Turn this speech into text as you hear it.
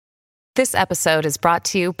This episode is brought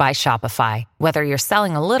to you by Shopify. Whether you're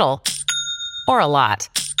selling a little or a lot,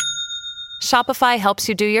 Shopify helps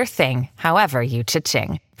you do your thing, however you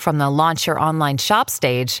cha-ching. From the launch your online shop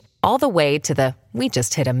stage, all the way to the we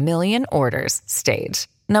just hit 1 million orders stage.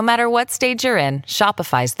 No matter what stage you're in,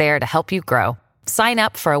 Shopify's there to help you grow. Sign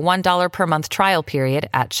up for a $1 per month trial period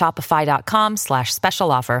at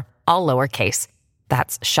shopify.com/special offer, all lowercase.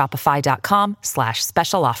 That's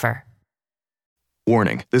shopify.com/special offer.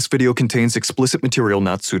 Warning, this video contains explicit material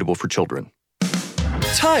not suitable for children.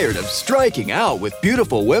 Tired of striking out with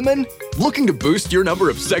beautiful women? Looking to boost your number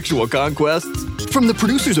of sexual conquests? From the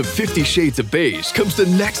producers of 50 Shades of Beige comes the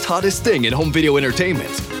next hottest thing in home video entertainment.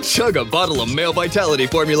 Chug a bottle of male vitality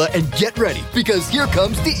formula and get ready, because here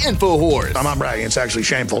comes the Info Whores. I'm not bragging, it's actually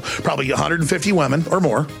shameful. Probably 150 women or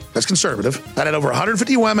more. That's conservative. I had over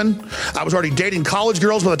 150 women. I was already dating college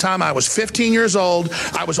girls by the time I was 15 years old.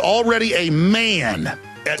 I was already a man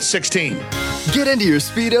at 16. Get into your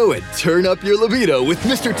Speedo and turn up your libido with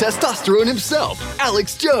Mr. Testosterone himself,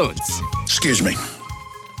 Alex Jones. Excuse me.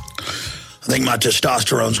 I think my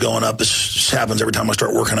testosterone's going up. This happens every time I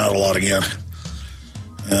start working out a lot again.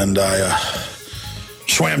 And I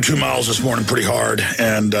swam 2 miles this morning pretty hard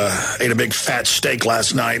and ate a big fat steak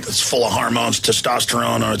last night that's full of hormones,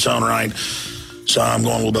 testosterone on its own right. So I'm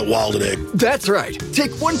going a little bit wild today. That's right.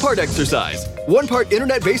 Take 1 part exercise, 1 part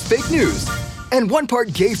internet-based fake news, and 1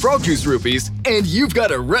 part gay frog juice rupees, and you've got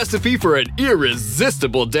a recipe for an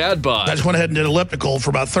irresistible dad bod. I just went ahead and did elliptical for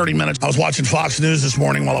about 30 minutes. I was watching Fox News this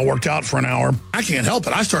morning while I worked out for an hour. I can't help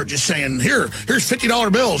it. I start just saying, here's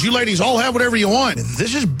 $50 bills. You ladies all have whatever you want.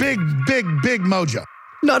 This is big mojo.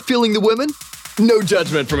 Not feeling the women? No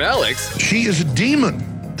judgment from Alex. She is a demon.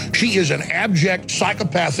 She is an abject,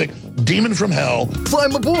 psychopathic demon from hell.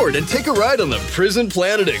 Climb aboard and take a ride on the Prison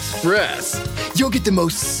Planet Express. You'll get the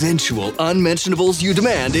most sensual unmentionables you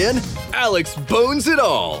demand in Alex Bones It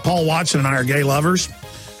All. Paul Watson and I are gay lovers.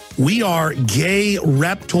 We are gay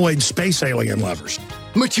reptoid space alien lovers.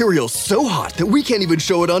 Material so hot that we can't even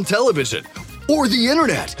show it on television, or the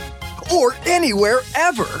internet, or anywhere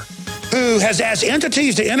ever. Who has asked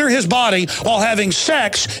entities to enter his body while having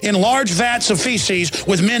sex in large vats of feces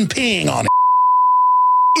with men peeing on it.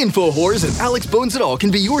 Info Whores and Alex Bones It All can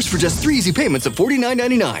be yours for just 3 easy payments of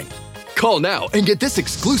 $49.99. Call now and get this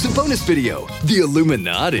exclusive bonus video, The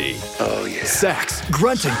Illuminati. Oh, yeah. Sex,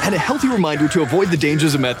 grunting, and a healthy reminder to avoid the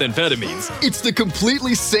dangers of methamphetamines. It's the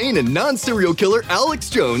completely sane and non-serial killer Alex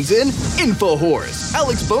Jones in Info Whores,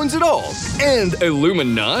 Alex Bones It All, and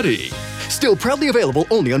Illuminati. Still proudly available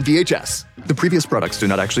only on VHS. The previous products do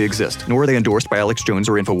not actually exist, nor are they endorsed by Alex Jones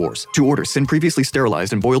or InfoWars. To order, send previously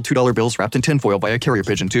sterilized and boiled $2 bills wrapped in tinfoil via carrier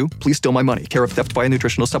pigeon to Please Steal My Money, care of Theft via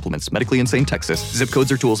Nutritional Supplements, Medically Insane, Texas. Zip codes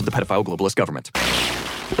are tools of the pedophile globalist government.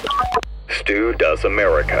 Stu Does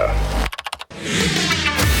America.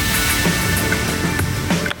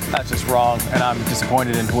 That's just wrong, and I'm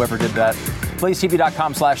disappointed in whoever did that.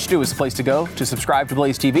 BlazeTV.com/Stu is the place to go to subscribe to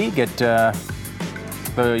Blaze TV. Get the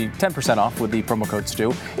 10% off with the promo code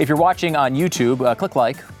Stu. If you're watching on YouTube, click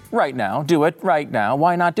like right now. Do it right now.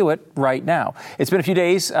 Why not do it right now? It's been a few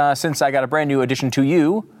days since I got a brand new addition to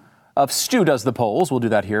you of Stu Does the Polls. We'll do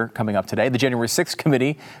that here coming up today. The January 6th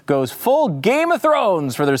committee goes full Game of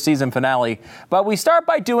Thrones for their season finale. But we start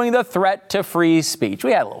by doing the threat to free speech.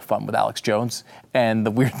 We had a little fun with Alex Jones and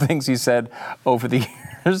the weird things he said over the years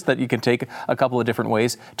that you can take a couple of different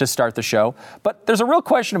ways to start the show. But there's a real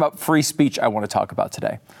question about free speech I want to talk about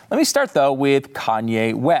today. Let me start, though, with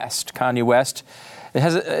Kanye West. Kanye West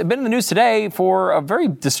has been in the news today for a very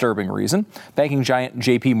disturbing reason. Banking giant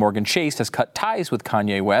J.P. Morgan Chase has cut ties with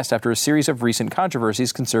Kanye West after a series of recent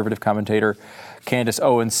controversies, conservative commentator Candace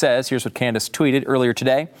Owens says. Here's what Candace tweeted earlier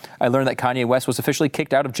today. I learned that Kanye West was officially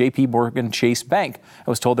kicked out of J.P. Morgan Chase Bank. I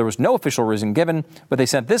was told there was no official reason given, but they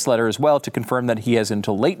sent this letter as well to confirm that he has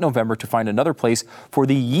until late November to find another place for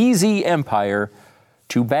the Yeezy empire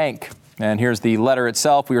to bank. And here's the letter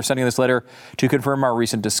itself. We are sending this letter to confirm our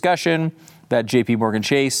recent discussion that J.P. Morgan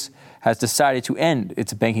Chase has decided to end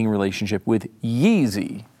its banking relationship with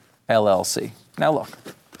Yeezy LLC. Now, look,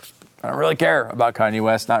 I don't really care about Kanye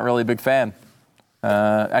West. Not really a big fan.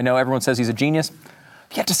 I know everyone says he's a genius.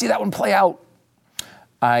 Yet to see that one play out.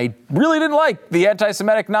 I really didn't like the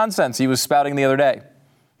anti-Semitic nonsense he was spouting the other day.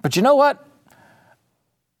 But you know what?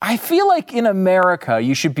 I feel like in America,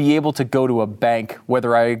 you should be able to go to a bank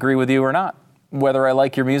whether I agree with you or not, whether I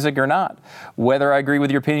like your music or not, whether I agree with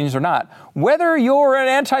your opinions or not, whether you're an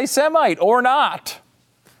anti-Semite or not.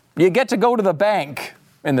 You get to go to the bank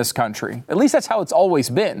in this country. At least that's how it's always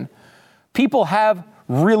been. People have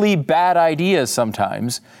really bad ideas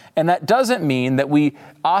sometimes. And that doesn't mean that we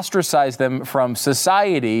ostracize them from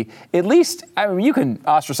society. At least, I mean, you can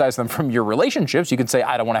ostracize them from your relationships. You can say,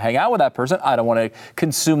 I don't want to hang out with that person. I don't want to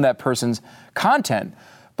consume that person's content.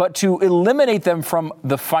 But to eliminate them from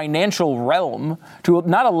the financial realm, to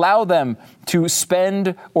not allow them to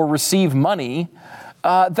spend or receive money,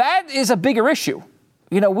 that is a bigger issue.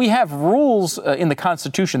 You know, we have rules in the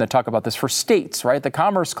Constitution that talk about this for states, right? The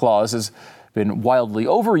Commerce Clause has been wildly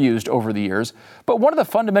overused over the years. But one of the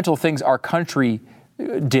fundamental things our country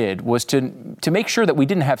did was to make sure that we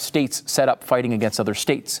didn't have states set up fighting against other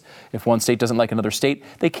states. If one state doesn't like another state,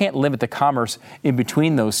 they can't limit the commerce in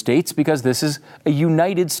between those states because this is a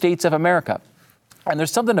United States of America. And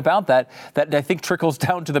there's something about that I think trickles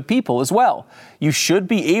down to the people as well. You should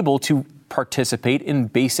be able to participate in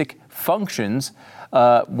basic functions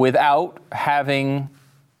without having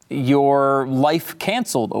your life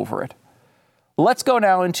canceled over it. Let's go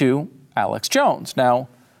now into Alex Jones. Now,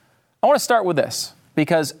 I want to start with this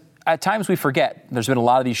because at times we forget. There's been a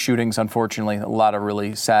lot of these shootings, unfortunately, a lot of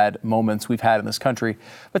really sad moments we've had in this country.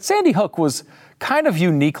 But Sandy Hook was kind of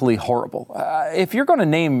uniquely horrible. If you're going to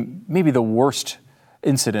name maybe the worst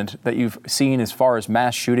incident that you've seen as far as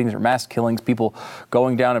mass shootings or mass killings, people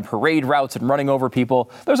going down in parade routes and running over people,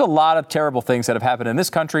 there's a lot of terrible things that have happened in this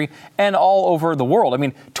country and all over the world. I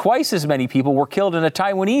mean, twice as many people were killed in a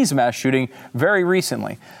Taiwanese mass shooting very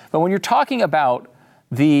recently. But when you're talking about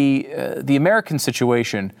the American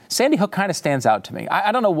situation, Sandy Hook kind of stands out to me.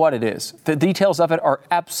 I don't know what it is. The details of it are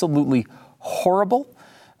absolutely horrible.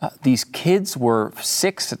 These kids were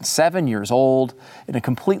 6 and 7 years old in a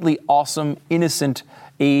completely awesome, innocent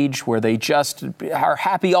age where they just are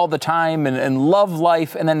happy all the time and love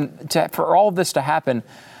life. And then for all of this to happen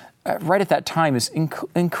right at that time is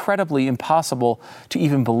incredibly impossible to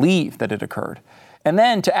even believe that it occurred. And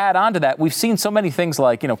then to add on to that, we've seen so many things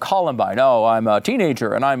like, Columbine. Oh, I'm a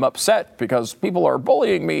teenager and I'm upset because people are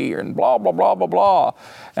bullying me and blah, blah, blah, blah, blah.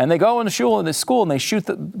 And they go in the school and they shoot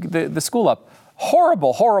the school up.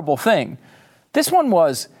 Horrible, horrible thing. This one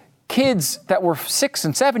was kids that were 6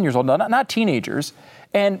 and 7 years old, not teenagers.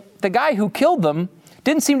 And the guy who killed them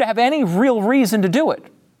didn't seem to have any real reason to do it.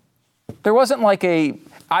 There wasn't like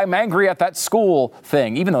I'm angry at that school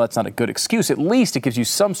thing, even though that's not a good excuse. At least it gives you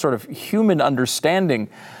some sort of human understanding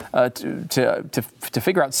to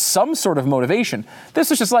figure out some sort of motivation. This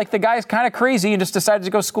was just like the guy's kind of crazy and just decided to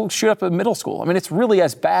go shoot up a middle school. I mean, it's really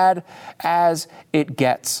as bad as it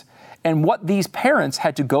gets. And what these parents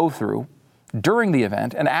had to go through during the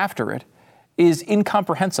event and after it is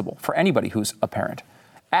incomprehensible for anybody who's a parent.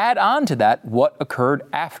 Add on to that what occurred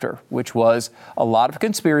after, which was a lot of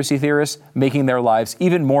conspiracy theorists making their lives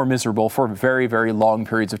even more miserable for very, very long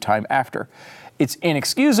periods of time after. It's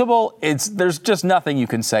inexcusable. There's just nothing you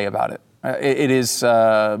can say about it. It is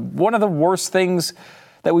one of the worst things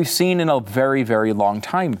that we've seen in a very, very long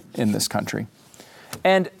time in this country.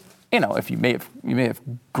 And if you may have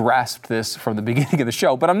grasped this from the beginning of the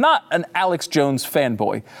show, but I'm not an Alex Jones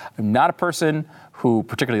fanboy. I'm not a person who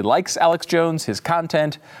particularly likes Alex Jones, his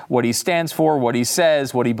content, what he stands for, what he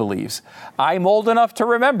says, what he believes. I'm old enough to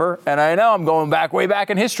remember, and I know I'm going way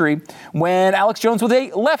back in history, when Alex Jones was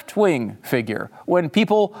a left-wing figure, when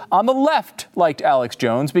people on the left liked Alex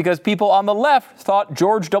Jones because people on the left thought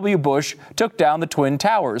George W. Bush took down the Twin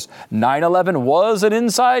Towers. 9/11 was an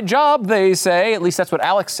inside job, they say. At least that's what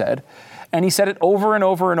Alex said. And he said it over and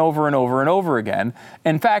over and over and over and over again.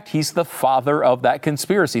 In fact, he's the father of that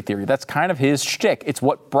conspiracy theory. That's kind of his shtick. It's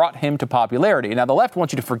what brought him to popularity. Now, the left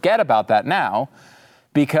wants you to forget about that now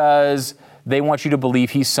because they want you to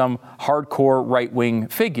believe he's some hardcore right-wing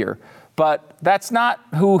figure. But that's not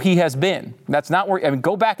who he has been. That's not where,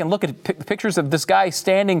 go back and look at pictures of this guy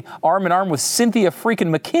standing arm in arm with Cynthia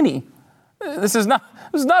freaking McKinney. This is not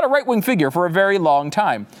a right-wing figure for a very long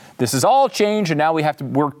time. This has all changed, and now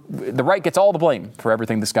the right gets all the blame for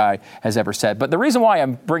everything this guy has ever said. But the reason why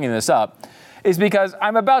I'm bringing this up is because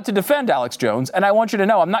I'm about to defend Alex Jones, and I want you to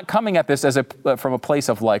know I'm not coming at this from a place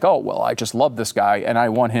of like, oh, well, I just love this guy, and I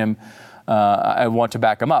want to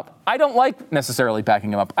back him up. I don't like necessarily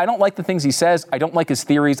backing him up. I don't like the things he says. I don't like his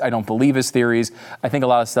theories. I don't believe his theories. I think a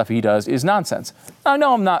lot of stuff he does is nonsense. I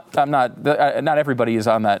know not everybody is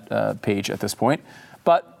on that page at this point,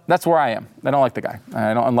 but that's where I am. I don't like the guy.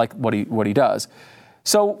 I don't like what he does.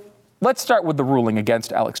 So let's start with the ruling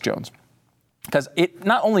against Alex Jones, because it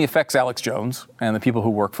not only affects Alex Jones and the people who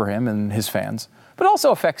work for him and his fans, but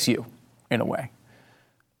also affects you in a way.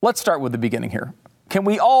 Let's start with the beginning here. Can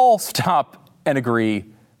we all stop and agree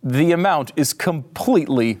the amount is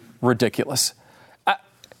completely ridiculous?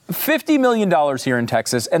 $50 million here in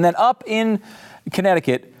Texas, and then up in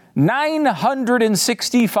Connecticut,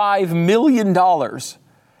 $965 million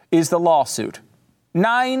is the lawsuit.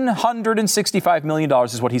 $965 million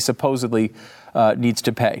is what he supposedly needs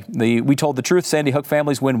to pay. We Told the Truth, Sandy Hook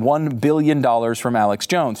families win $1 billion from Alex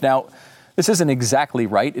Jones. Now, this isn't exactly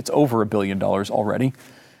right. It's over $1 billion already.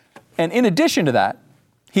 And in addition to that,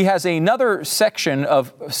 he has another section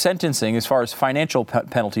of sentencing as far as financial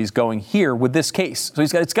penalties going here with this case. So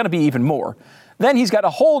it's going to be even more. Then he's got a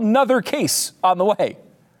whole nother case on the way.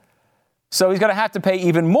 So he's going to have to pay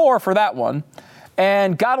even more for that one.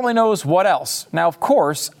 And God only knows what else. Now, of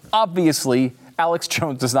course, obviously, Alex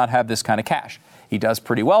Jones does not have this kind of cash. He does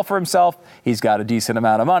pretty well for himself. He's got a decent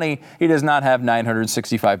amount of money. He does not have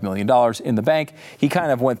 $965 million in the bank. He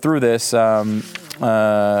kind of went through this and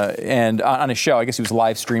on his show. I guess he was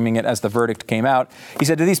live streaming it as the verdict came out. He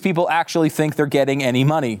said, do these people actually think they're getting any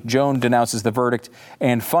money? Jones denounces the verdict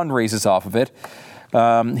and fundraises off of it.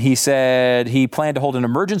 He said he planned to hold an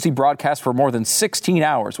emergency broadcast for more than 16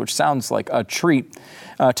 hours, which sounds like a treat,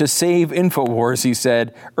 to save InfoWars, he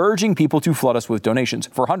said, urging people to flood us with donations.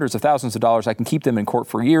 For hundreds of thousands of dollars, I can keep them in court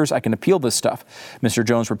for years. I can appeal this stuff. Mr.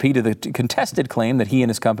 Jones repeated the contested claim that he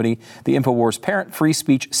and his company, the InfoWars parent, Free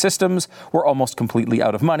Speech Systems, were almost completely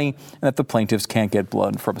out of money and that the plaintiffs can't get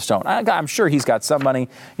blood from a stone. I'm sure he's got some money.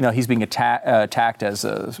 You know, he's being attacked as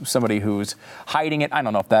somebody who's hiding it. I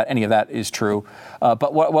don't know if any of that is true.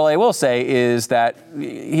 But what I will say is that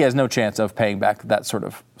he has no chance of paying back that sort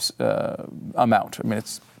of amount. I mean,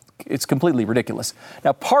 it's completely ridiculous.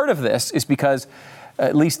 Now, part of this is because,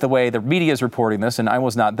 at least the way the media is reporting this, and I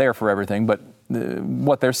was not there for everything, but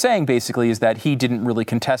what they're saying basically is that he didn't really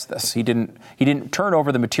contest this. He didn't turn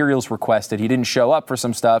over the materials requested. He didn't show up for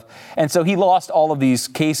some stuff. And so he lost all of these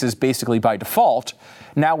cases basically by default.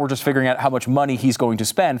 Now we're just figuring out how much money he's going to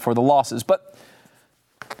spend for the losses. But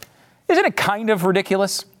isn't it kind of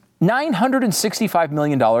ridiculous? $965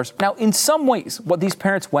 million. Now, in some ways, what these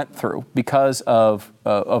parents went through because of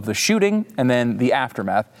the shooting and then the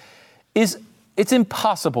aftermath it's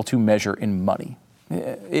impossible to measure in money.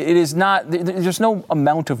 It is not, there's no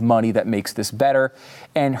amount of money that makes this better.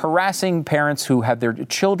 And harassing parents who have their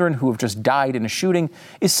children who have just died in a shooting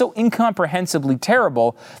is so incomprehensibly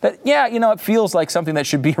terrible that, it feels like something that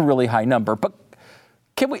should be a really high number. But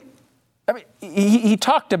he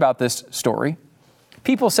talked about this story.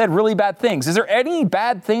 People said really bad things. Is there any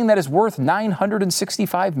bad thing that is worth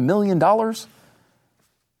 $965 million?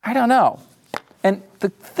 I don't know. And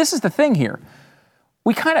this is the thing here.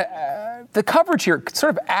 The coverage here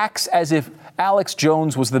sort of acts as if Alex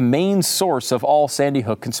Jones was the main source of all Sandy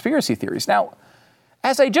Hook conspiracy theories. Now,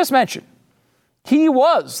 as I just mentioned, he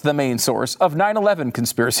was the main source of 9/11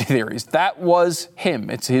 conspiracy theories. That was him.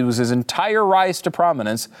 It was his entire rise to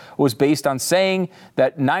prominence was based on saying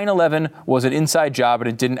that 9/11 was an inside job and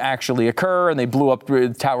it didn't actually occur and they blew up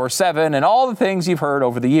Tower 7 and all the things you've heard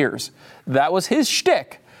over the years. That was his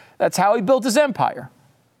shtick. That's how he built his empire.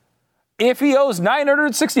 If he owes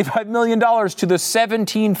 $965 million to the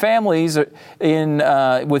 17 families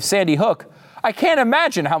with Sandy Hook, I can't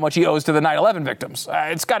imagine how much he owes to the 9/11 victims.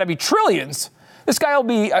 It's got to be trillions. This guy will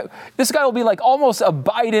be like almost a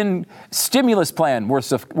Biden stimulus plan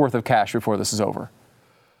worth of cash before this is over.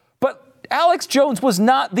 But Alex Jones was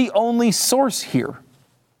not the only source here.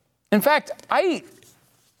 In fact, I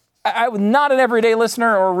was not an everyday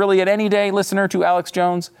listener or really an any-day listener to Alex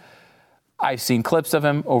Jones. I've seen clips of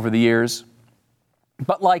him over the years.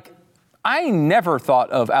 But I never thought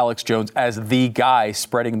of Alex Jones as the guy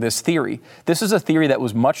spreading this theory. This is a theory that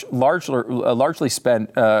was largely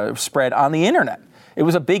spread on the internet. It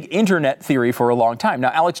was a big internet theory for a long time. Now,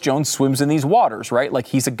 Alex Jones swims in these waters, right? Like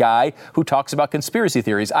he's a guy who talks about conspiracy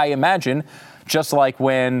theories. I imagine, just like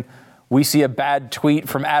when we see a bad tweet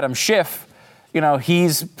from Adam Schiff,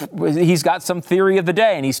 he's got some theory of the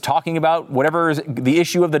day and he's talking about whatever the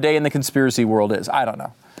issue of the day in the conspiracy world is. I don't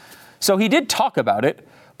know. So he did talk about it.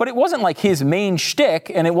 But it wasn't like his main shtick,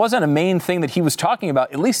 and it wasn't a main thing that he was talking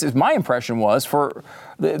about, at least as my impression was, for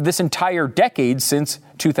this entire decade since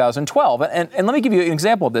 2012. And let me give you an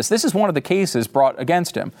example of this. This is one of the cases brought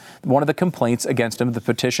against him, one of the complaints against him, the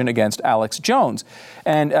petition against Alex Jones.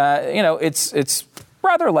 And, it's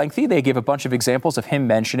rather lengthy. They give a bunch of examples of him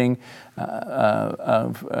mentioning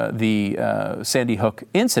the Sandy Hook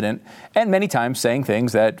incident, and many times saying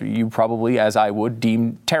things that you probably, as I would,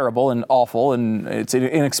 deem terrible and awful, and it's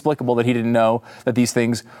inexplicable that he didn't know that these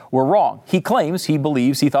things were wrong. He claims, he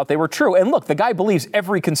believes, he thought they were true. And look, the guy believes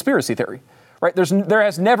every conspiracy theory. Right? There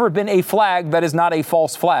has never been a flag that is not a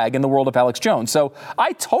false flag in the world of Alex Jones. So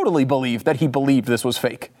I totally believe that he believed this was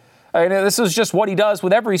fake. I mean, this is just what he does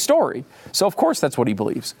with every story. So, of course, that's what he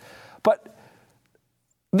believes. But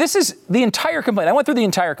this is the entire complaint. I went through the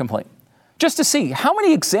entire complaint just to see how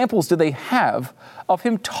many examples do they have of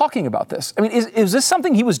him talking about this. I mean, is this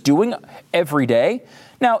something he was doing every day?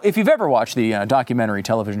 Now, if you've ever watched the documentary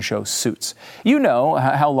television show Suits, you know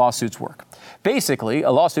how lawsuits work. Basically,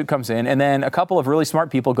 a lawsuit comes in, and then a couple of really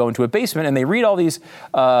smart people go into a basement and they read all these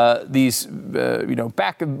old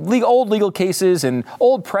legal cases and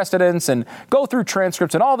old precedents and go through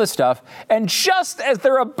transcripts and all this stuff. And just as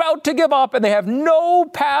they're about to give up and they have no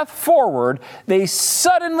path forward, they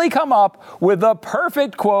suddenly come up with the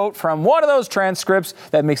perfect quote from one of those transcripts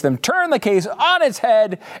that makes them turn the case on its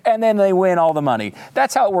head, and then they win all the money.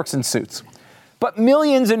 That's how it works in Suits. But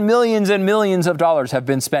millions and millions and millions of dollars have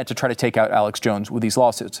been spent to try to take out Alex Jones with these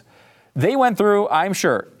lawsuits. They went through, I'm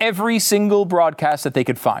sure, every single broadcast that they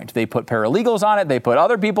could find. They put paralegals on it. They put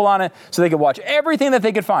other people on it so they could watch everything that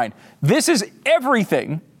they could find. This is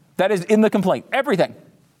everything that is in the complaint. Everything.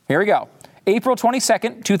 Here we go. April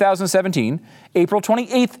 22nd, 2017. April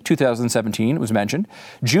 28th, 2017 was mentioned.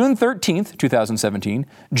 June 13th, 2017.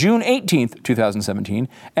 June 18th, 2017.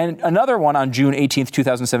 And another one on June 18th,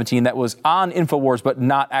 2017 that was on InfoWars, but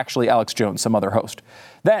not actually Alex Jones, some other host.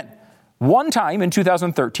 Then, one time in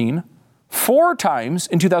 2013, 4 times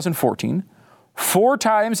in 2014, 4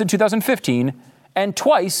 times in 2015, and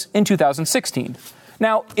twice in 2016.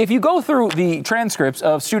 Now, if you go through the transcripts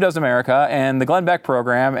of Stu Does America and the Glenn Beck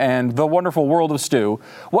program and The Wonderful World of Stu,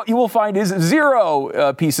 what you will find is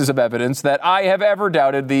 0 pieces of evidence that I have ever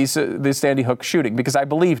doubted the Sandy Hook shooting, because I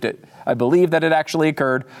believed it. I believed that it actually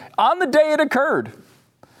occurred on the day it occurred.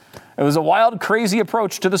 It was a wild, crazy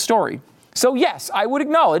approach to the story. So yes, I would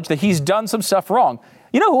acknowledge that he's done some stuff wrong.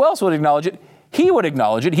 You know who else would acknowledge it? He would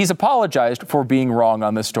acknowledge it. He's apologized for being wrong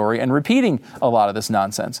on this story and repeating a lot of this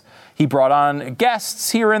nonsense. He brought on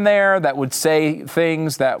guests here and there that would say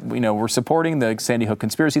things that, were supporting the Sandy Hook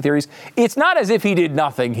conspiracy theories. It's not as if he did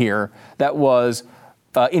nothing here that was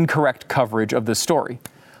incorrect coverage of this story.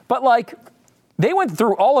 But they went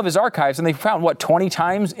through all of his archives and they found, 20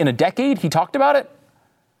 times in a decade he talked about it?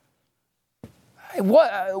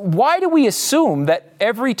 Why do we assume that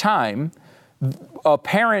every time a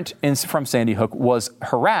parent from Sandy Hook was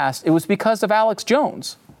harassed, it was because of Alex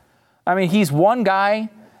Jones? I mean, he's one guy.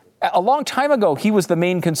 A long time ago, he was the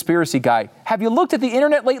main conspiracy guy. Have you looked at the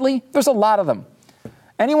internet lately? There's a lot of them.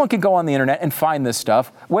 Anyone can go on the internet and find this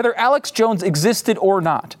stuff. Whether Alex Jones existed or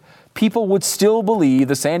not, people would still believe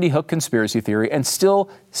the Sandy Hook conspiracy theory and still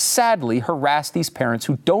sadly harass these parents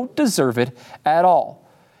who don't deserve it at all.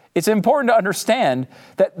 It's important to understand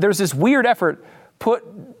that there's this weird effort put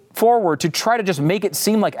forward to try to just make it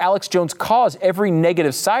seem like Alex Jones caused every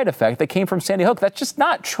negative side effect that came from Sandy Hook. That's just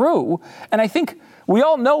not true. And I think we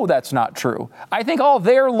all know that's not true. I think all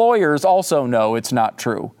their lawyers also know it's not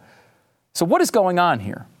true. So what is going on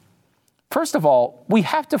here? First of all, we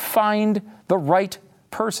have to find the right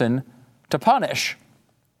person to punish.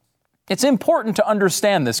 It's important to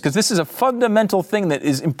understand this because this is a fundamental thing that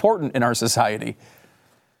is important in our society.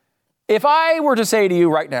 If I were to say to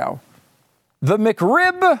you right now, the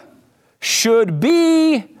McRib should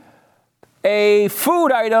be a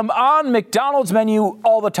food item on McDonald's menu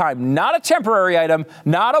all the time. Not a temporary item,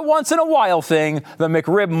 not a once-in-a-while thing. The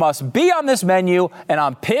McRib must be on this menu, and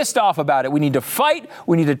I'm pissed off about it. We need to fight.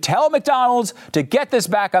 We need to tell McDonald's to get this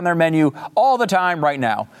back on their menu all the time right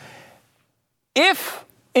now. If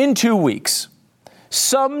in 2 weeks,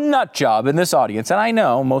 some nut job in this audience, and I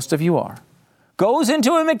know most of you are, goes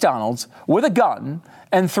into a McDonald's with a gun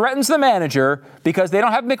and threatens the manager because they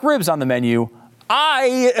don't have McRibs on the menu,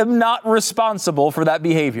 I am not responsible for that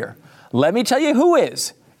behavior. Let me tell you who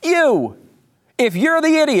is. You. If you're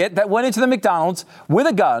the idiot that went into the McDonald's with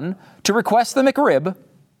a gun to request the McRib,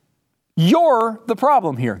 you're the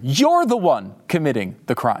problem here. You're the one committing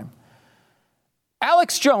the crime.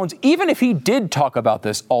 Alex Jones, even if he did talk about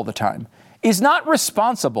this all the time, is not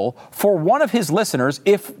responsible for one of his listeners,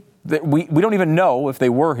 if we don't even know if they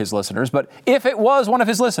were his listeners, but if it was one of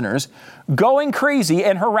his listeners, going crazy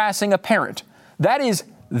and harassing a parent. That is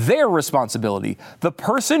their responsibility. The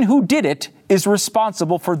person who did it is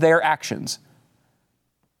responsible for their actions.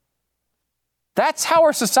 That's how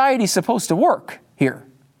our society is supposed to work here.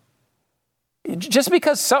 Just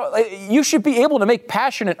because you should be able to make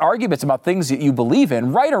passionate arguments about things that you believe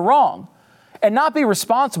in, right or wrong, and not be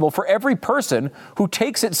responsible for every person who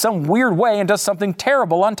takes it some weird way and does something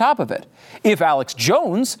terrible on top of it. If Alex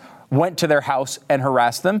Jones went to their house and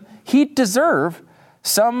harassed them, he'd deserve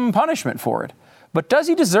some punishment for it. But does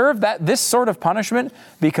he deserve this sort of punishment?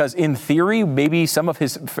 Because in theory, maybe some of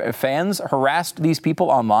his fans harassed these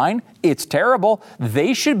people online. It's terrible.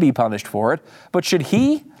 They should be punished for it. But should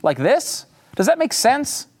he, like this? Does that make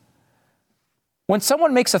sense? When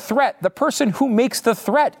someone makes a threat, the person who makes the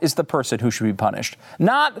threat is the person who should be punished,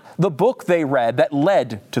 not the book they read that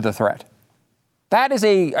led to the threat. That is,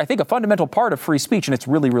 I think, a fundamental part of free speech, and it's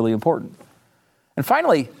really, really important. And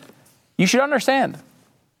finally, you should understand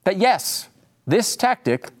that, yes, this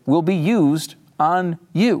tactic will be used on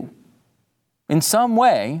you in some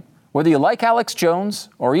way, whether you like Alex Jones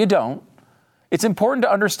or you don't. It's important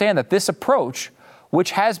to understand that this approach,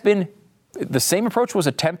 which has been the same approach was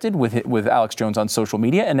attempted with Alex Jones on social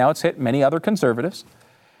media, and now it's hit many other conservatives.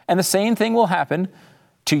 And the same thing will happen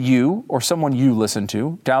to you or someone you listen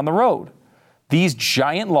to down the road. These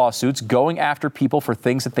giant lawsuits going after people for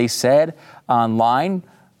things that they said online,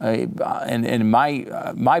 and in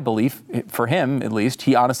my belief, for him at least,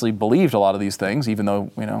 he honestly believed a lot of these things, even though,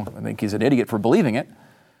 I think he's an idiot for believing it.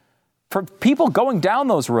 For people going down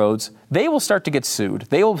those roads, they will start to get sued.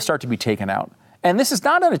 They will start to be taken out. And this is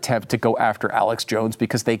not an attempt to go after Alex Jones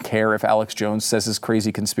because they care if Alex Jones says his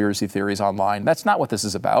crazy conspiracy theories online. That's not what this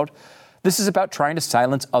is about. This is about trying to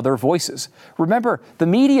silence other voices. Remember, the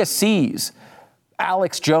media sees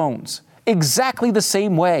Alex Jones exactly the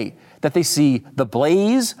same way that they see The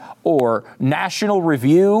Blaze or National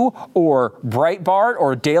Review or Breitbart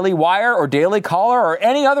or Daily Wire or Daily Caller or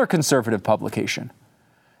any other conservative publication.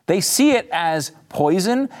 They see it as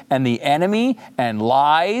poison and the enemy and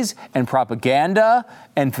lies and propaganda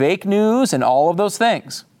and fake news and all of those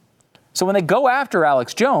things. So when they go after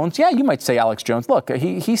Alex Jones, yeah, you might say, Alex Jones, look,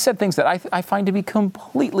 he said things that I find to be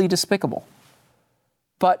completely despicable.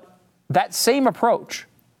 But that same approach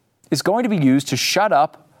is going to be used to shut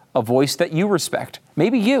up a voice that you respect.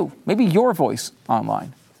 Maybe your voice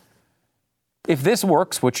online. If this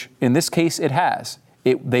works, which in this case it has,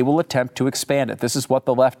 they will attempt to expand it. This is what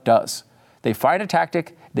the left does. They find a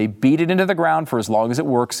tactic, they beat it into the ground for as long as it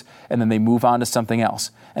works, and then they move on to something else.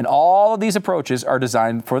 And all of these approaches are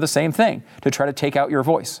designed for the same thing, to try to take out your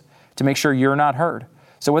voice, to make sure you're not heard.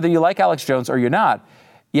 So whether you like Alex Jones or you're not,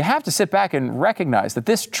 you have to sit back and recognize that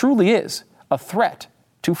this truly is a threat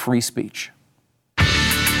to free speech.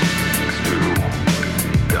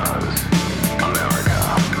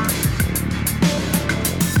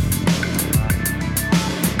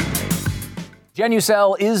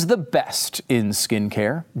 Genucel is the best in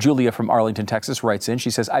skincare. Julia from Arlington, Texas writes in. She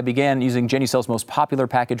says, I began using Genucel's most popular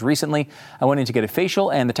package recently. I went in to get a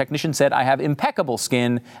facial and the technician said I have impeccable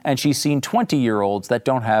skin, and she's seen 20-year-olds that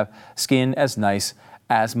don't have skin as nice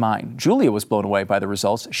as mine. Julia was blown away by the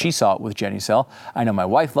results. She saw it with Genucel. I know my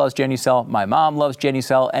wife loves Genucel. My mom loves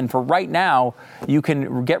Genucel. And for right now, you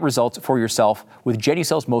can get results for yourself with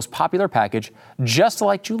Genucel's most popular package, just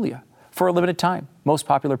like Julia. For a limited time. Most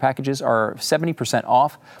popular packages are 70%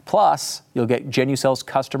 off. Plus, you'll get Genucel's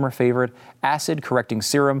customer favorite acid correcting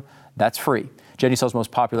serum. That's free. Genucel's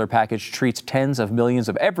most popular package treats tens of millions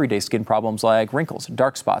of everyday skin problems like wrinkles,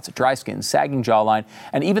 dark spots, dry skin, sagging jawline,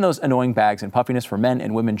 and even those annoying bags and puffiness for men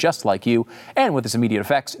and women just like you. And with its immediate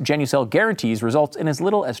effects, Genucel guarantees results in as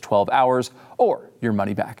little as 12 hours or your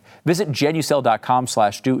money back. Visit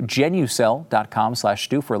Genucel.com/Stu,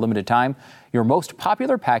 Genucel.com/Stu for a limited time. Your most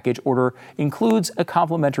popular package order includes a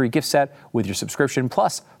complimentary gift set with your subscription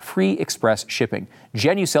plus free express shipping.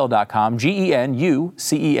 Genucel.com,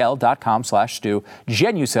 Genucel.com/Stu,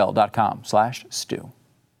 Genucel.com/Stu.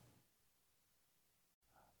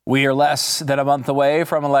 We are less than a month away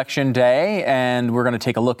from Election Day, and we're going to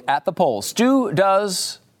take a look at the polls. Stu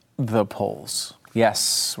does the polls.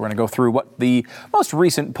 Yes, we're going to go through what the most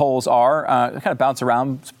recent polls are, kind of bounce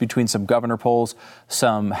around between some governor polls,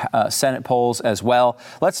 some Senate polls as well.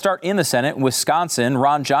 Let's start in the Senate. Wisconsin,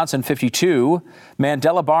 Ron Johnson, 52.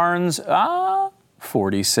 Mandela Barnes,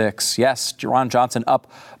 46. Yes, Ron Johnson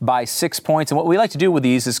up by 6 points. And what we like to do with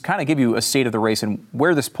these is kind of give you a state of the race and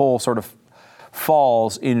where this poll sort of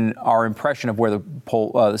falls in our impression of where the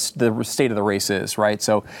state of the race is, right?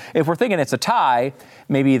 So if we're thinking it's a tie,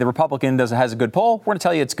 maybe the Republican has a good poll, we're going to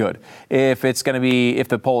tell you it's good. If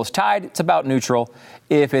the poll is tied, it's about neutral.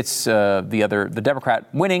 If it's the Democrat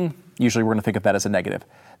winning, usually we're going to think of that as a negative.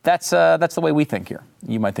 That's the way we think here.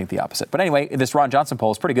 You might think the opposite. But anyway, this Ron Johnson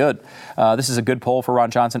poll is pretty good. This is a good poll for Ron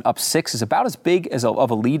Johnson. Up 6 is about as big of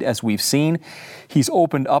a lead as we've seen. He's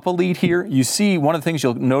opened up a lead here. You see, one of the things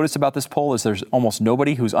you'll notice about this poll is there's almost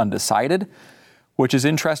nobody who's undecided, which is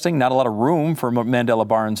interesting. Not a lot of room for Mandela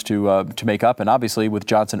Barnes to make up. And obviously, with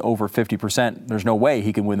Johnson over 50%, there's no way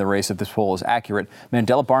he can win the race if this poll is accurate.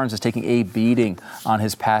 Mandela Barnes is taking a beating on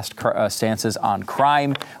his past stances on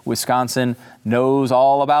crime. Wisconsin knows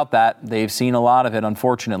all about that. They've seen a lot of it,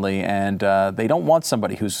 unfortunately, and they don't want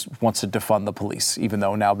somebody who wants to defund the police, even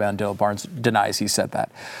though now Mandela Barnes denies he said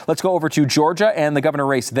that. Let's go over to Georgia and the governor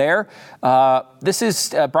race there. This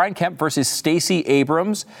is Brian Kemp versus Stacey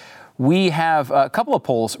Abrams. We have a couple of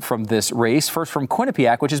polls from this race. First from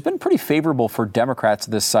Quinnipiac, which has been pretty favorable for Democrats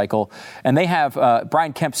this cycle. And they have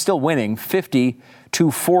Brian Kemp still winning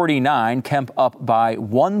 50-49. Kemp up by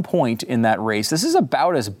 1 point in that race. This is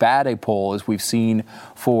about as bad a poll as we've seen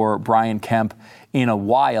for Brian Kemp in a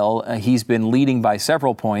while. He's been leading by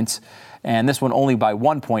several points, and this one only by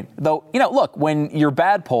 1 point. Though, look, when your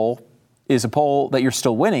bad poll is a poll that you're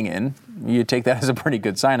still winning in, you take that as a pretty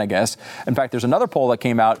good sign, I guess. In fact, there's another poll that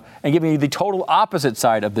came out and giving you the total opposite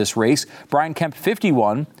side of this race. Brian Kemp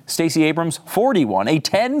 51, Stacey Abrams 41, a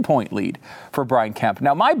 10-point lead for Brian Kemp.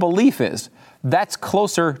 Now, my belief is that's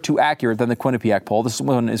closer to accurate than the Quinnipiac poll. This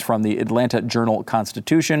one is from the Atlanta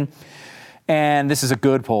Journal-Constitution. And this is a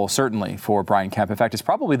good poll, certainly, for Brian Kemp. In fact, it's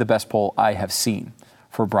probably the best poll I have seen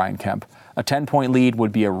for Brian Kemp. A 10-point lead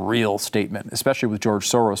would be a real statement, especially with George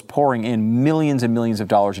Soros pouring in millions and millions of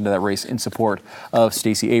dollars into that race in support of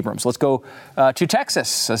Stacey Abrams. Let's go to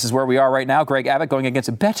Texas. This is where we are right now. Greg Abbott going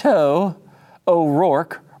against Beto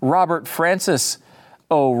O'Rourke, Robert Francis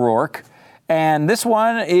O'Rourke. And this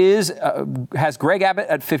one has Greg Abbott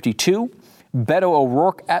at 52, Beto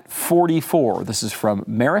O'Rourke at 44. This is from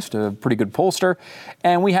Marist, a pretty good pollster.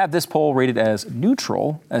 And we have this poll rated as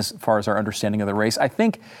neutral as far as our understanding of the race. I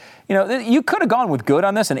think, you could have gone with good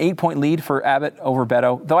on this, an 8-point lead for Abbott over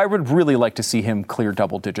Beto, though I would really like to see him clear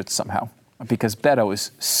double digits somehow, because Beto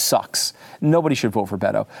sucks. Nobody should vote for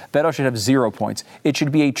Beto. Beto should have 0 points. It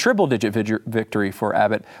should be a triple-digit victory for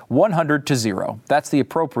Abbott, 100-0. That's the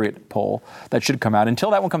appropriate poll that should come out. Until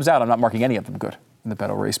that one comes out, I'm not marking any of them good in the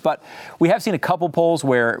Beto race. But we have seen a couple polls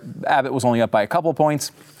where Abbott was only up by a couple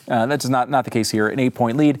points. That's not the case here. An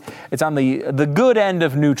 8-point lead. It's on the good end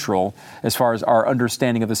of neutral as far as our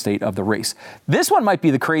understanding of the state of the race. This one might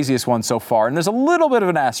be the craziest one so far, and there's a little bit of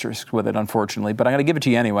an asterisk with it, unfortunately, but I'm going to give it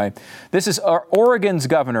to you anyway. This is Oregon's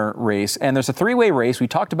governor race, and there's a three-way race. We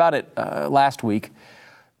talked about it last week.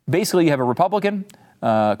 Basically, you have a Republican,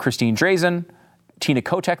 Christine Drazan, Tina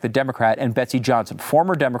Kotek, the Democrat, and Betsy Johnson,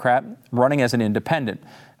 former Democrat, running as an independent.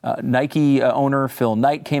 Nike owner Phil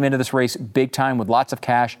Knight came into this race big time with lots of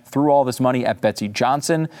cash, threw all this money at Betsy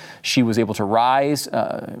Johnson. She was able to rise,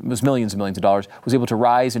 it was millions and millions of dollars, was able to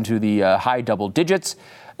rise into the high double digits.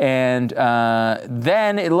 And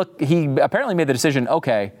then he apparently made the decision,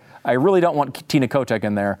 okay, I really don't want Tina Kotek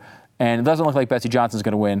in there. And it doesn't look like Betsy Johnson's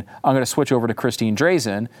going to win. I'm going to switch over to Christine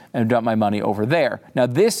Drazan and dump my money over there. Now,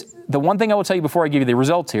 the one thing I will tell you before I give you the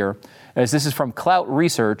results here is this is from Clout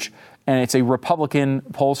Research, and it's a Republican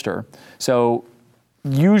pollster. So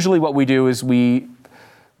usually what we do is we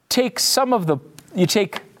take you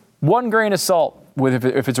take 1 grain of salt with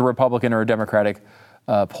if it's a Republican or a Democratic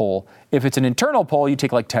poll. If it's an internal poll, you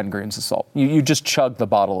take like 10 grains of salt. You just chug the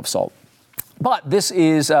bottle of salt. But this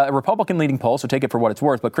is a Republican leading poll, so take it for what it's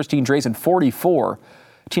worth. But Christine Drazan, 44.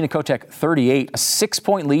 Tina Kotek, 38. A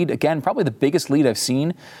 6-point lead. Again, probably the biggest lead I've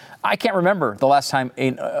seen. I can't remember the last time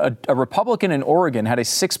a Republican in Oregon had a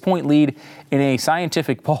 6-point lead in a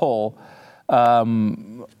scientific poll at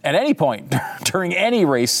any point during any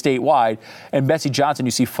race statewide. And Betsy Johnson,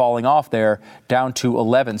 you see falling off there down to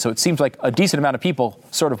 11. So it seems like a decent amount of people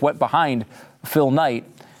sort of went behind Phil Knight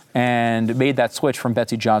and made that switch from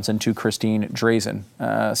Betsy Johnson to Christine Drazan.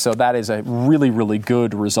 So that is a really, really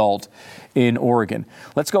good result in Oregon.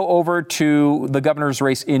 Let's go over to the governor's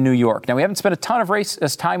race in New York. Now, we haven't spent a ton of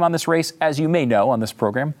time on this race, as you may know on this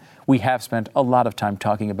program. We have spent a lot of time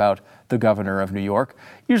talking about the governor of New York,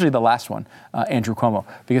 usually the last one, Andrew Cuomo.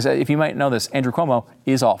 Because if you might know this, Andrew Cuomo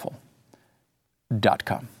is awful.com.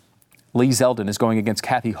 Lee Zeldin is going against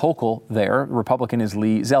Kathy Hochul there. Republican is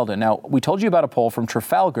Lee Zeldin. Now, we told you about a poll from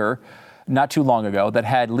Trafalgar not too long ago that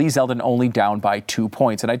had Lee Zeldin only down by 2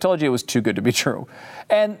 points. And I told you it was too good to be true.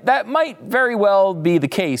 And that might very well be the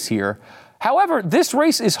case here. However, this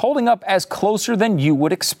race is holding up as closer than you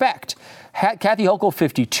would expect. Kathy Hochul,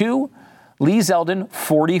 52. Lee Zeldin,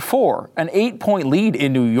 44. An 8-point lead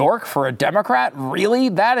in New York for a Democrat? Really?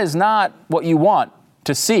 That is not what you want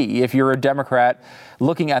to see if you're a Democrat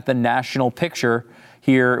looking at the national picture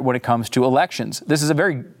here when it comes to elections. This is a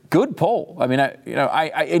very good poll. I mean,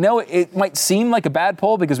 I know it might seem like a bad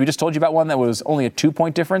poll because we just told you about one that was only a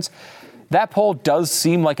 2-point difference. That poll does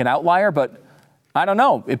seem like an outlier, but I don't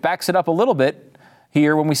know. It backs it up a little bit.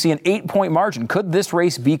 here when we see an 8-point margin. Could this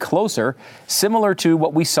race be closer, similar to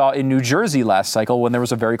what we saw in New Jersey last cycle when there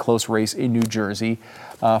was a very close race in New Jersey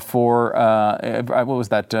for, what was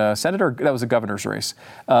that, Senator? That was a governor's race.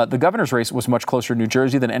 The governor's race was much closer in New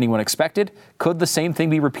Jersey than anyone expected. Could the same thing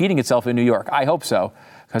be repeating itself in New York? I hope so,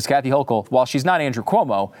 because Kathy Hochul, while she's not Andrew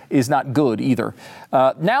Cuomo, is not good either.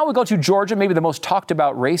 Now we go to Georgia, maybe the most talked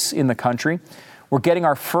about race in the country. We're getting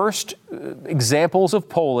our first examples of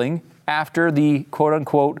polling after the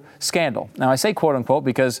quote-unquote scandal. Now, I say quote-unquote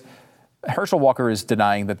because Herschel Walker is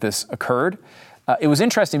denying that this occurred. It was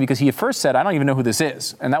interesting because he at first said, I don't even know who this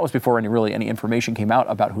is. And that was before any information came out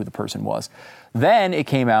about who the person was. Then it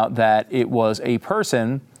came out that it was a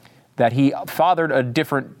person that he fathered a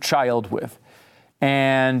different child with.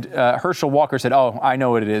 And Herschel Walker said, oh, I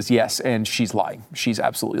know what it is. Yes. And she's lying. She's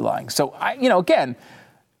absolutely lying. So, again,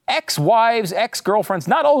 ex-wives, ex-girlfriends,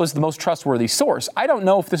 not always the most trustworthy source. I don't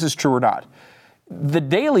know if this is true or not. The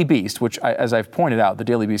Daily Beast, which, as I've pointed out, the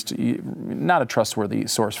Daily Beast, not a trustworthy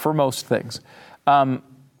source for most things.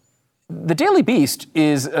 The Daily Beast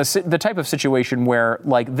is the type of situation where,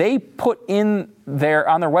 like, they put on their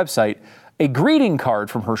website a greeting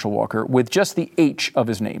card from Herschel Walker with just the H of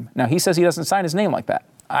his name. Now, he says he doesn't sign his name like that.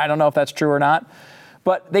 I don't know if that's true or not.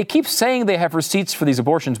 But they keep saying they have receipts for these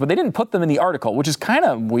abortions, but they didn't put them in the article, which is kind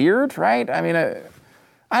of weird, right? I mean,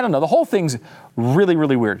 I don't know. The whole thing's really,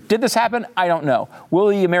 really weird. Did this happen? I don't know. Will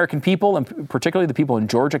the American people, and particularly the people in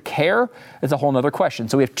Georgia, care? It's a whole other question.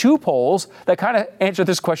 So we have two polls that kind of answer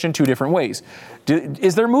this question two different ways.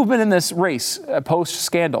 Is there movement in this race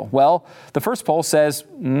post-scandal? Well, the first poll says,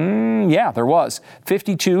 yeah, there was.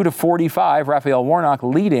 52-45, Raphael Warnock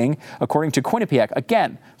leading, according to Quinnipiac.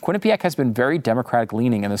 Again, Quinnipiac has been very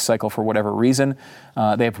Democratic-leaning in this cycle for whatever reason.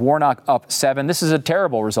 They have Warnock up 7. This is a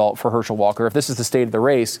terrible result for Herschel Walker. If this is the state of the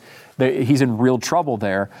race, he's in real trouble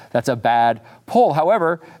there. That's a bad poll.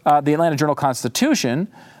 However, the Atlanta Journal-Constitution,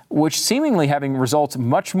 which seemingly having results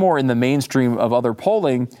much more in the mainstream of other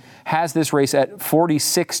polling, has this race at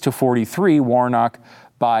 46-43, Warnock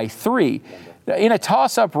by 3. In a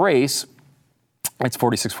toss-up race, it's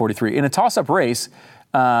 46-43. In a toss-up race,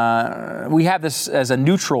 we have this as a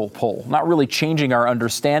neutral poll, not really changing our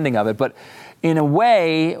understanding of it. But in a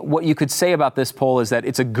way, what you could say about this poll is that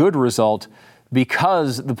it's a good result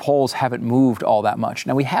because the polls haven't moved all that much.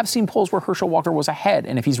 Now, we have seen polls where Herschel Walker was ahead,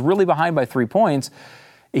 and if he's really behind by 3 points,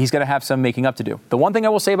 he's going to have some making up to do. The one thing I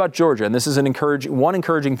will say about Georgia, and this is one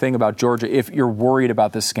encouraging thing about Georgia if you're worried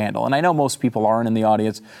about this scandal, and I know most people aren't in the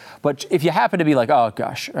audience, but if you happen to be like, oh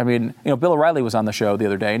gosh, I mean, Bill O'Reilly was on the show the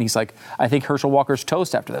other day, and he's like, I think Herschel Walker's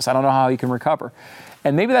toast after this. I don't know how he can recover.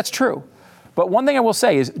 And maybe that's true. But one thing I will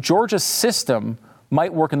say is Georgia's system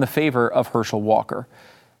might work in the favor of Herschel Walker.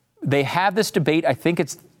 They have this debate, I think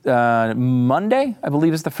it's Monday, I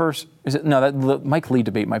believe is the first. Is it? No, the Mike Lee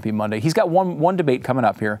debate might be Monday. He's got one debate coming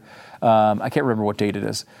up here. I can't remember what date it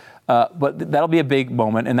is. But that'll be a big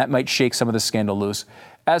moment, and that might shake some of the scandal loose.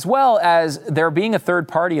 As well as there being a third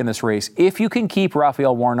party in this race. If you can keep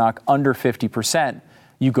Raphael Warnock under 50%,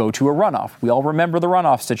 you go to a runoff. We all remember the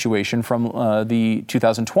runoff situation from the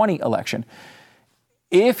 2020 election.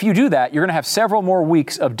 If you do that, you're going to have several more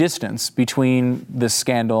weeks of distance between this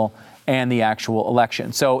scandal and the actual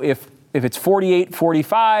election. So if it's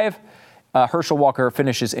 48-45, Herschel Walker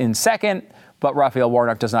finishes in second, but Raphael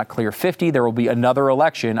Warnock does not clear 50, there will be another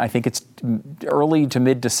election, I think it's early to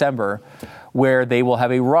mid-December, where they will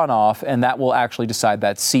have a runoff, and that will actually decide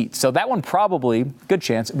that seat. So that one probably, good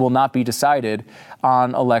chance, will not be decided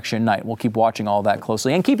on election night. We'll keep watching all that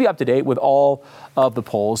closely and keep you up to date with all of the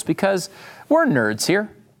polls because we're nerds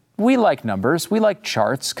here. We like numbers. We like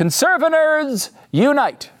charts. Conserva nerds,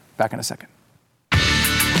 unite. Back in a second.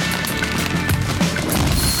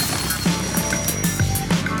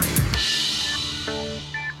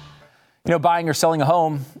 Buying or selling a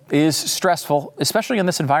home is stressful, especially in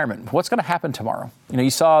this environment. What's going to happen tomorrow? You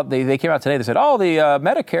saw they came out today. They said, the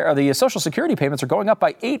Medicare or the Social Security payments are going up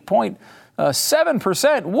by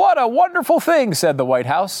 8.7%. What a wonderful thing, said the White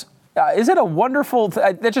House. Is it a wonderful?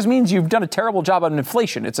 That just means you've done a terrible job on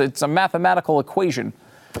inflation. It's a mathematical equation.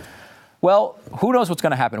 Well, who knows what's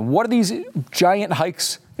going to happen? What are these giant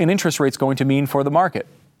hikes in interest rates going to mean for the market?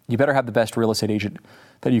 You better have the best real estate agent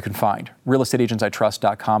that you can find.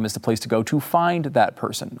 RealestateAgentsITrust.com is the place to go to find that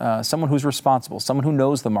person, someone who's responsible, someone who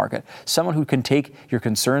knows the market, someone who can take your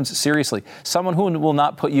concerns seriously, someone who will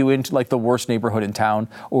not put you into like the worst neighborhood in town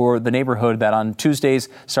or the neighborhood that on Tuesdays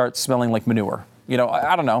starts smelling like manure.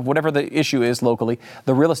 I don't know, whatever the issue is locally,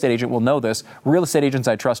 the real estate agent will know this.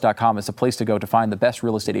 RealestateAgentsITrust.com is the place to go to find the best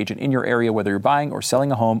real estate agent in your area, whether you're buying or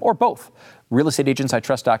selling a home or both.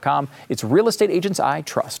 RealestateAgentsITrust.com. It's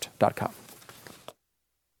RealestateAgentsITrust.com.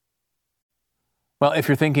 Well, if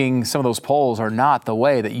you're thinking some of those polls are not the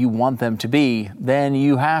way that you want them to be, then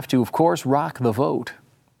you have to, of course, rock the vote.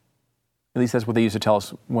 At least that's what they used to tell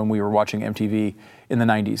us when we were watching MTV in the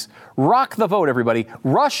 90s. Rock the vote, everybody.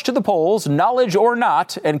 Rush to the polls, knowledge or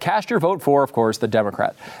not, and cast your vote for, of course, the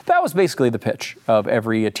Democrat. That was basically the pitch of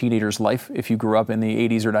every teenager's life if you grew up in the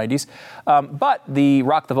 80s or 90s. But the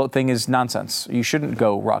rock the vote thing is nonsense. You shouldn't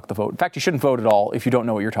go rock the vote. In fact, you shouldn't vote at all if you don't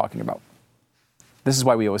know what you're talking about. This is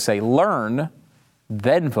why we always say learn,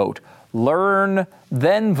 then vote. Learn,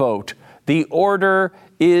 then vote. The order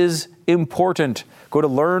is important. Go to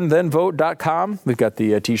learnthenvote.com. We've got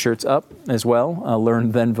the T-shirts up as well.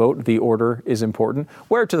 Learn, then vote. The order is important.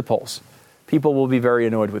 Wear it to the polls. People will be very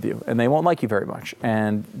annoyed with you, and they won't like you very much.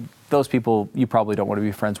 And those people you probably don't want to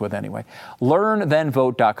be friends with anyway.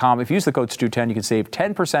 Learnthenvote.com. If you use the code STU10, you can save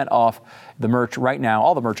 10% off the merch right now.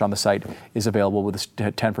 All the merch on the site is available with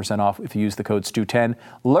 10% off if you use the code STU10.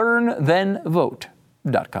 Learnthenvote.com.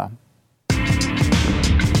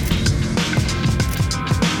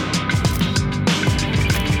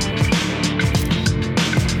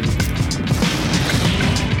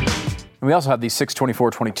 And we also have the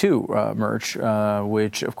 6/24/22 merch,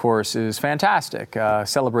 which, of course, is fantastic,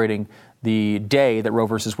 celebrating the day that Roe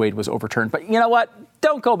versus Wade was overturned. But you know what?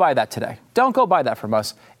 Don't go buy that today. Don't go buy that from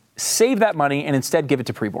us. Save that money and instead give it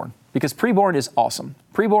to Preborn, because Preborn is awesome.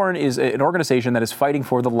 Preborn is an organization that is fighting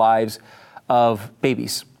for the lives of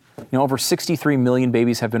babies. You know, over 63 million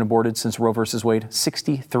babies have been aborted since Roe versus Wade.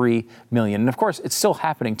 63 million. And, of course, it's still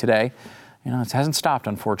happening today. You know, it hasn't stopped,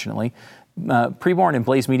 unfortunately. Preborn and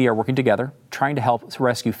Blaze Media are working together, trying to help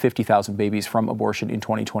rescue 50,000 babies from abortion in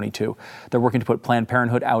 2022. They're working to put Planned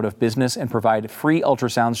Parenthood out of business and provide free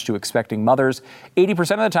ultrasounds to expecting mothers.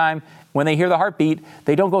 80% of the time, when they hear the heartbeat,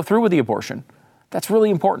 they don't go through with the abortion. That's really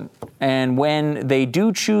important. And when they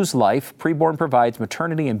do choose life, Preborn provides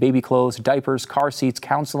maternity and baby clothes, diapers, car seats,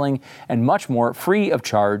 counseling, and much more free of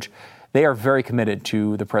charge. They are very committed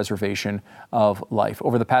to the preservation of life.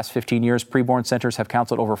 Over the past 15 years, preborn centers have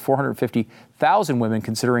counseled over 450,000 women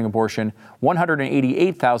considering abortion.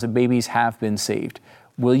 188,000 babies have been saved.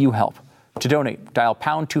 Will you help? To donate, dial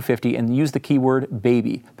pound 250 and use the keyword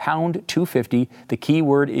baby. Pound 250, the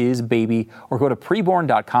keyword is baby, or go to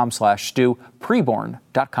preborn.com/stew,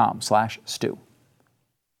 preborn.com/stew.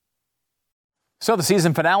 So the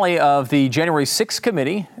season finale of the January 6th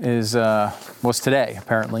committee was today,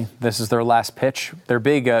 apparently. This is their last pitch. Their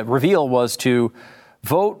big reveal was to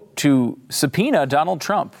vote to subpoena Donald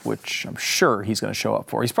Trump, which I'm sure he's going to show up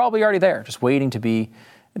for. He's probably already there, just waiting to be,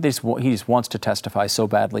 he just wants to testify so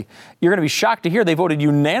badly. You're going to be shocked to hear they voted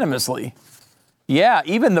unanimously. Yeah,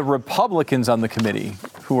 even the Republicans on the committee,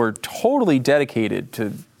 who are totally dedicated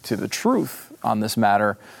to the truth on this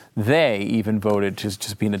matter, they even voted to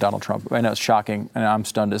subpoena Donald Trump. I know it's shocking, and I'm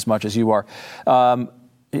stunned as much as you are.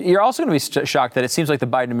 You're also going to be shocked that it seems like the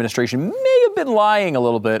Biden administration may have been lying a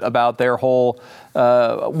little bit about their whole,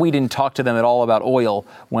 we didn't talk to them at all about oil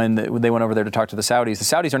when they went over there to talk to the Saudis. The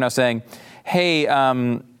Saudis are now saying, hey,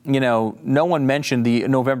 no one mentioned the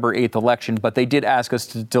November 8th election, but they did ask us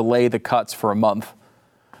to delay the cuts for a month.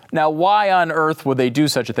 Now, why on earth would they do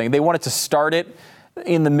such a thing? They wanted to start it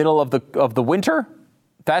in the middle of the winter?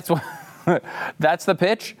 That's what. That's the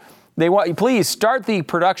pitch. They want, please start the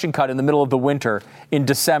production cut in the middle of the winter in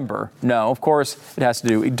December. No, of course it has to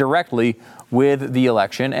do directly with the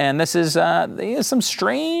election, and this is some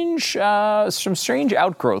strange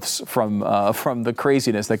outgrowths from the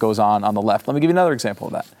craziness that goes on the left. Let me give you another example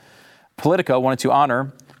of that. Politico wanted to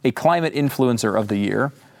honor a climate influencer of the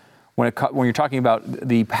year. When you're talking about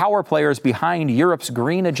the power players behind Europe's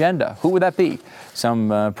green agenda, who would that be?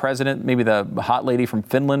 Some president, maybe the hot lady from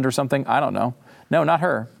Finland or something? I don't know. No, not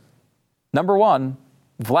her. Number one,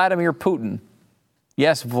 Vladimir Putin.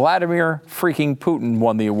 Yes, Vladimir freaking Putin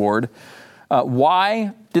won the award.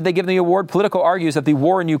 Why did they give him the award? Politico argues that the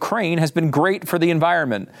war in Ukraine has been great for the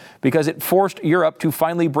environment because it forced Europe to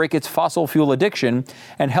finally break its fossil fuel addiction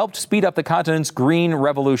and helped speed up the continent's green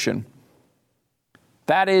revolution.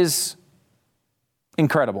 That is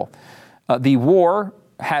incredible. The war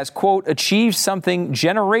has, quote, achieved something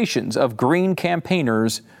generations of green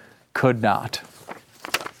campaigners could not.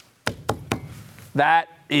 That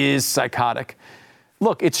is psychotic.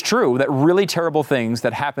 Look, it's true that really terrible things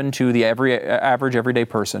that happen to the average everyday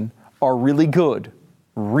person are really good,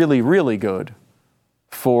 really, really good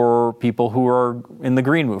for people who are in the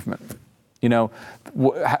green movement. You know,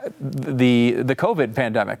 the COVID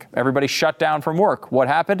pandemic, everybody shut down from work. What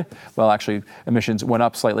happened? Well, actually, emissions went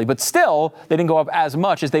up slightly, but still, they didn't go up as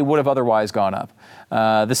much as they would have otherwise gone up.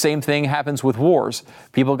 The same thing happens with wars.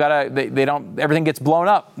 People everything gets blown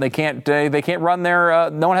up. They can't run their,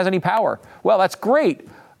 no one has any power. Well, that's great.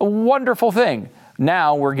 A wonderful thing.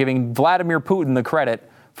 Now we're giving Vladimir Putin the credit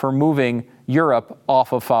for moving Europe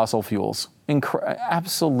off of fossil fuels.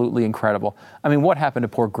 Absolutely incredible. I mean, what happened to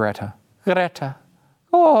poor Greta?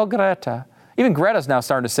 Oh, Greta. Even Greta's now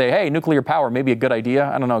starting to say, hey, nuclear power may be a good idea.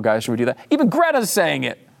 I don't know, guys, should we do that? Even Greta's saying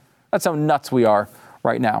it. That's how nuts we are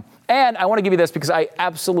right now. And I want to give you this because I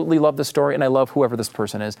absolutely love this story and I love whoever this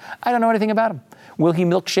person is. I don't know anything about him. Will he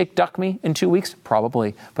milkshake duck me in 2 weeks?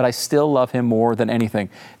 Probably. But I still love him more than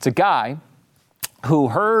anything. It's a guy who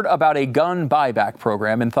heard about a gun buyback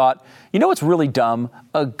program and thought, you know what's really dumb?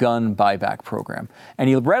 A gun buyback program. And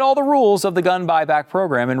he read all the rules of the gun buyback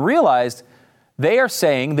program and realized they are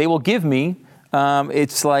saying they will give me,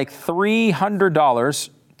 it's like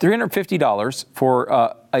 $350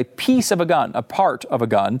 for a piece of a gun, a part of a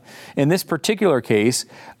gun. In this particular case,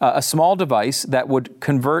 a small device that would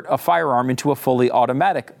convert a firearm into a fully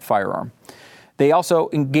automatic firearm. They also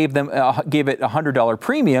gave it a $100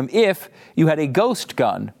 premium if you had a ghost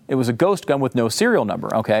gun. It was a ghost gun with no serial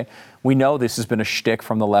number, okay? We know this has been a shtick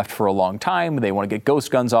from the left for a long time. They want to get ghost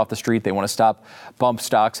guns off the street. They want to stop bump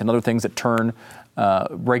stocks and other things that turn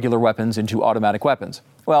regular weapons into automatic weapons.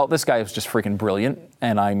 Well, this guy is just freaking brilliant,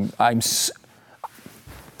 and I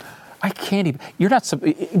can't even,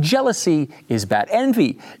 jealousy is bad.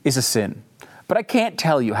 Envy is a sin. But I can't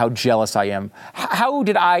tell you how jealous I am. How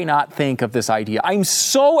did I not think of this idea? I'm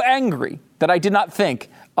so angry that I did not think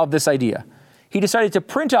of this idea. He decided to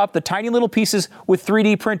print up the tiny little pieces with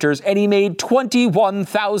 3D printers, and he made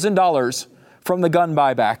 $21,000 from the gun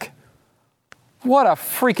buyback. What a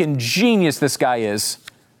freaking genius this guy is.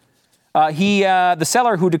 The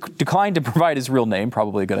seller, who declined to provide his real name,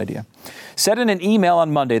 probably a good idea, said in an email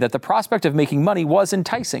on Monday that the prospect of making money was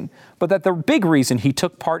enticing, but that the big reason he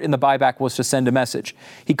took part in the buyback was to send a message.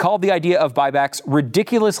 He called the idea of buybacks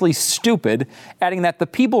ridiculously stupid, adding that the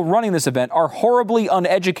people running this event are horribly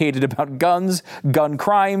uneducated about guns, gun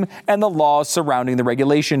crime, and the laws surrounding the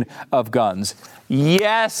regulation of guns.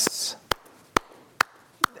 Yes!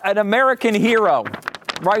 An American hero.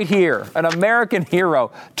 Right here, an American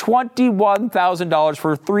hero, $21,000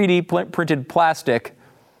 for 3D printed plastic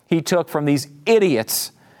he took from these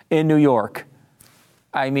idiots in New York.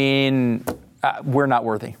 I mean, we're not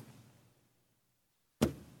worthy.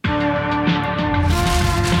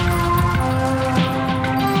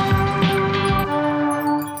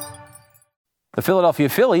 The Philadelphia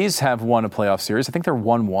Phillies have won a playoff series. I think they're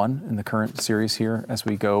 1-1 in the current series here as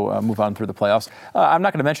we go move on through the playoffs. I'm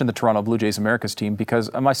not going to mention the Toronto Blue Jays Americas team because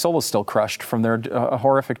my soul is still crushed from their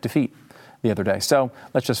horrific defeat the other day. So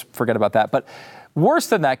let's just forget about that. But worse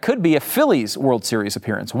than that could be a Phillies World Series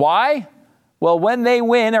appearance. Why? Well, when they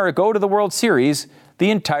win or go to the World Series,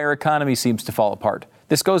 the entire economy seems to fall apart.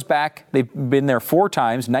 This goes back, they've been there 4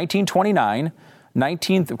 times, 1929,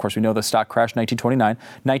 of course, we know the stock crashed in 1929.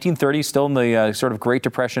 1930, still in the sort of Great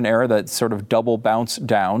Depression era, that sort of double bounce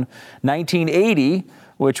down. 1980,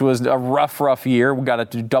 which was a rough year. We got a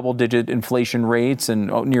double-digit inflation rates and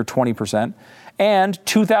near 20%. And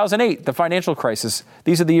 2008, the financial crisis.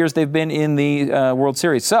 These are the years they've been in the World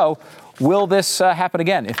Series. So will this happen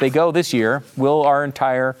again? If they go this year, will our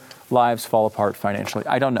entire lives fall apart financially?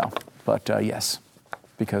 I don't know. But yes,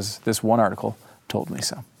 because this one article told me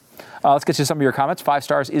so. Let's get to some of your comments. 5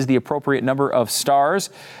 stars is the appropriate number of stars.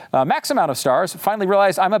 Max amount of stars. Finally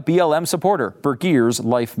realized I'm a BLM supporter. Bergier's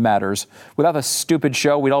life matters. Without the stupid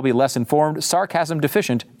show, we'd all be less informed, sarcasm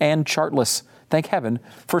deficient, and chartless. Thank heaven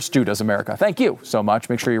for Stu Does America. Thank you so much.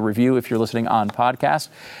 Make sure you review if you're listening on podcast.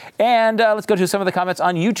 And let's go to some of the comments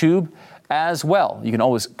on YouTube as well. You can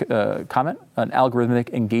always comment, an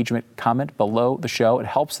algorithmic engagement comment below the show. It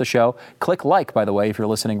helps the show. Click like, by the way, if you're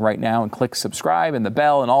listening right now, and click subscribe and the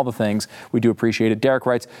bell and all the things. We do appreciate it. Derek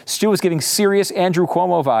writes, Stu was giving serious Andrew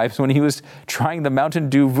Cuomo vibes when he was trying the Mountain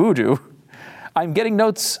Dew voodoo. I'm getting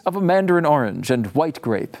notes of a mandarin orange and white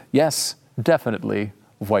grape. Yes, definitely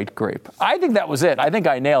white grape. I think that was it. I think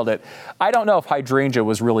I nailed it. I don't know if hydrangea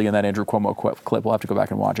was really in that Andrew Cuomo clip. We'll have to go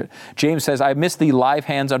back and watch it. James says, I missed the live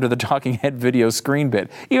hands under the talking head video screen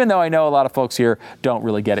bit, even though I know a lot of folks here don't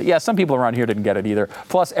really get it. Yeah, some people around here didn't get it either.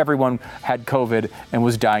 Plus, everyone had COVID and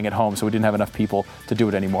was dying at home, so we didn't have enough people to do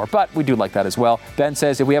it anymore. But we do like that as well. Ben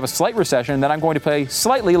says, if we have a slight recession, then I'm going to pay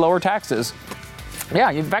slightly lower taxes. Yeah,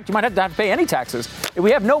 in fact, you might have to pay any taxes. If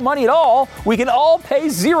we have no money at all, we can all pay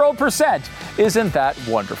 0%. Isn't that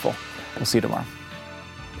wonderful? We'll see you tomorrow.